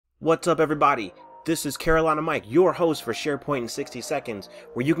What's up, everybody? This is Carolina Mike, your host for SharePoint in 60 seconds,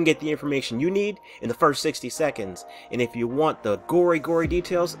 where you can get the information you need in the first 60 seconds. And if you want the gory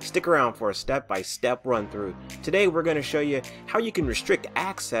details, stick around for a step-by-step run-through. Today we're going to show you how you can restrict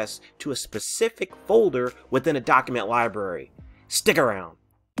access to a specific folder within a document library. Stick around.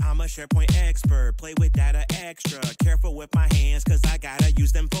 I'm a SharePoint expert, play with data extra, careful with my hands cause I gotta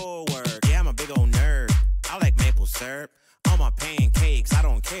use them for work. Yeah, I'm a big old nerd, I like maple syrup on my pancakes, I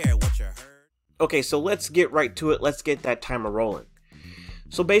don't care what you heard. Okay, so let's get right to it. Let's get that timer rolling.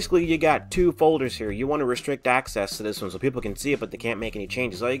 So basically you got two folders here. You want to restrict access to this one so people can see it but they can't make any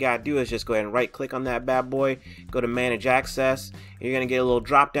changes. All you gotta do is just go ahead and right click on that bad boy, go to manage access. You're gonna get a little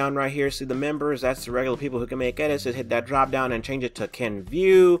drop down right here. See the members, that's the regular people who can make edits. Just hit that drop down and change it to can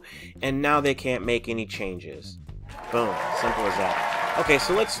view, and now they can't make any changes. Boom, simple as that. Okay,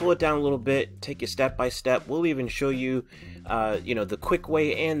 so let's slow it down a little bit, take you step by step. We'll even show you the quick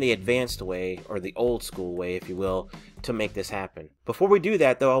way and the advanced way, or the old school way, if you will, to make this happen. Before we do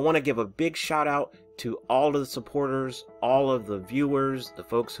that, though, I want to give a big shout out to all of the supporters, all of the viewers, the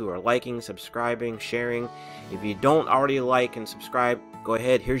folks who are liking, subscribing, sharing. If you don't already like and subscribe, go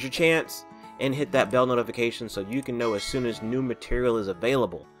ahead, here's your chance, and hit that bell notification so you can know as soon as new material is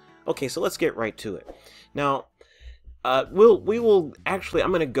available. Okay, so let's get right to it. Now, I'm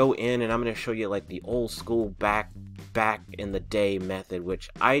gonna go in and I'm gonna show you like the old school back in the day method,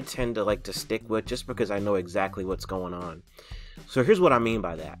 which I tend to like to stick with just because I know exactly what's going on. So here's what I mean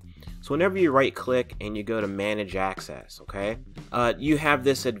by that. So whenever you right click and you go to manage access, okay, you have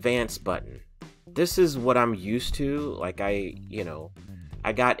this advanced button. This is what I'm used to. Like I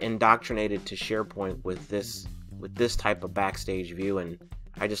got indoctrinated to SharePoint with this type of backstage view, and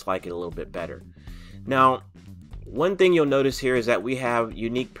I just like it a little bit better. Now, one thing you'll notice here is that we have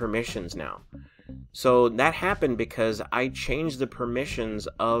unique permissions now. So that happened because I changed the permissions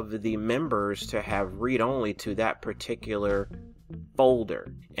of the members to have read-only to that particular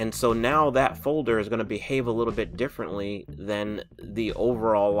folder. And so now that folder is going to behave a little bit differently than the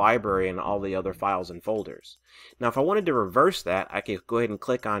overall library and all the other files and folders. Now, if I wanted to reverse that, I could go ahead and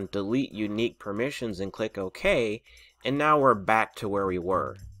click on Delete Unique Permissions and click OK, and now we're back to where we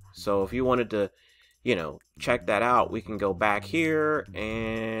were. So if you wanted to check that out, we can go back here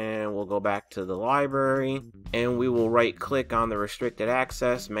and we'll go back to the library and we will right click on the restricted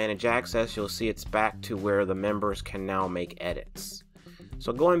access, manage access. You'll see it's back to where the members can now make edits.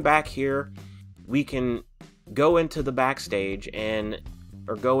 So going back here, we can go into the backstage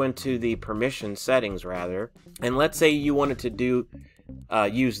or go into the permission settings rather, and let's say you wanted to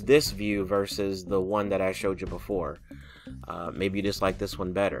use this view versus the one that I showed you before. Maybe you just like this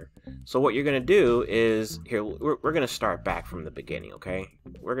one better. So what you're going to do is, here, we're going to start back from the beginning, okay?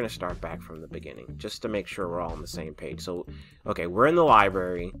 We're going to start back from the beginning, just to make sure we're all on the same page. So, okay, we're in the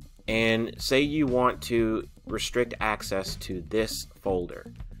library, and say you want to restrict access to this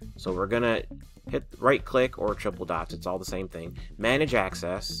folder. So we're going to hit right click or triple dots, it's all the same thing. Manage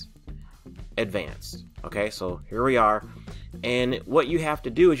access, advanced. Okay, so here we are. And what you have to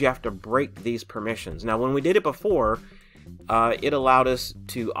do is you have to break these permissions. Now, when we did it before, it allowed us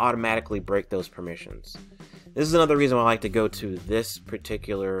to automatically break those permissions. This is another reason why I like to go to this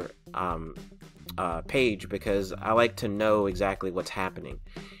particular page, because I like to know exactly what's happening.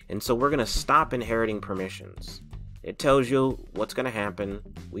 And so we're going to stop inheriting permissions. It tells you what's going to happen.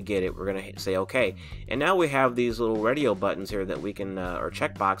 We get it. We're going to say OK. And now we have these little radio buttons here that we can, or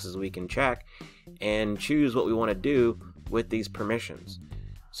check boxes we can check and choose what we want to do with these permissions.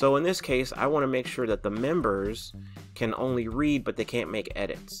 So in this case, I want to make sure that the members can only read, but they can't make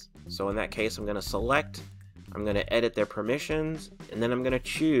edits. So in that case, I'm going to select, I'm going to edit their permissions, and then I'm going to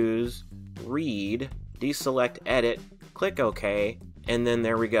choose read, deselect edit, click OK, and then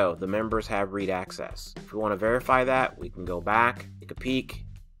there we go. The members have read access. If we want to verify that, we can go back, take a peek,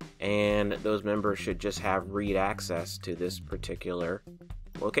 and those members should just have read access to this particular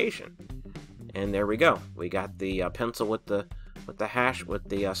location. And there we go. We got the pencil with the hash with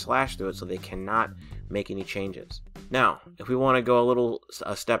the slash through it, so they cannot make any changes. Now, if we want to go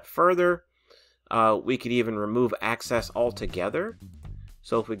a step further, we could even remove access altogether.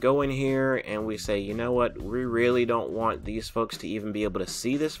 So if we go in here and we say, you know what, we really don't want these folks to even be able to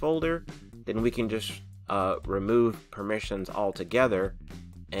see this folder, then we can just remove permissions altogether,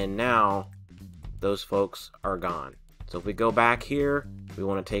 and now those folks are gone. So if we go back here, we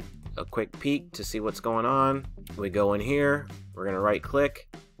want to take a quick peek to see what's going on. We go in here, we're going to right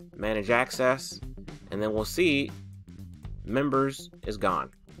click, manage access, and then we'll see members is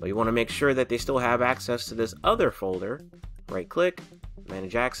gone. But you want to make sure that they still have access to this other folder. Right click,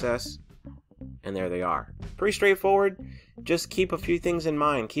 manage access, and there they are. Pretty straightforward. just keep a few things in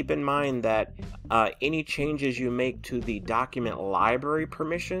mind. Keep in mind that any changes you make to the document library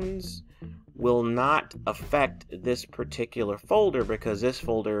permissions will not affect this particular folder, because this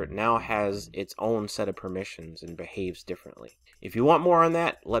folder now has its own set of permissions and behaves differently. If you want more on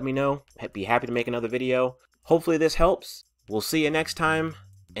that, let me know. I'd be happy to make another video. Hopefully this helps. We'll see you next time,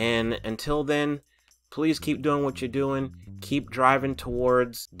 and until then, please keep doing what you're doing. Keep driving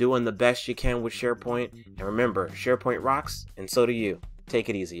towards doing the best you can with SharePoint, and remember, SharePoint rocks, and so do you. Take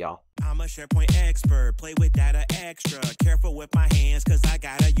it easy, y'all. I'm a SharePoint expert, play with data extra. Careful with my hands, cause I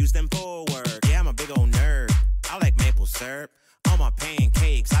gotta use them for work. Yeah, I'm a big old nerd. I like maple syrup on my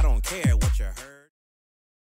pancakes. I don't care what you heard.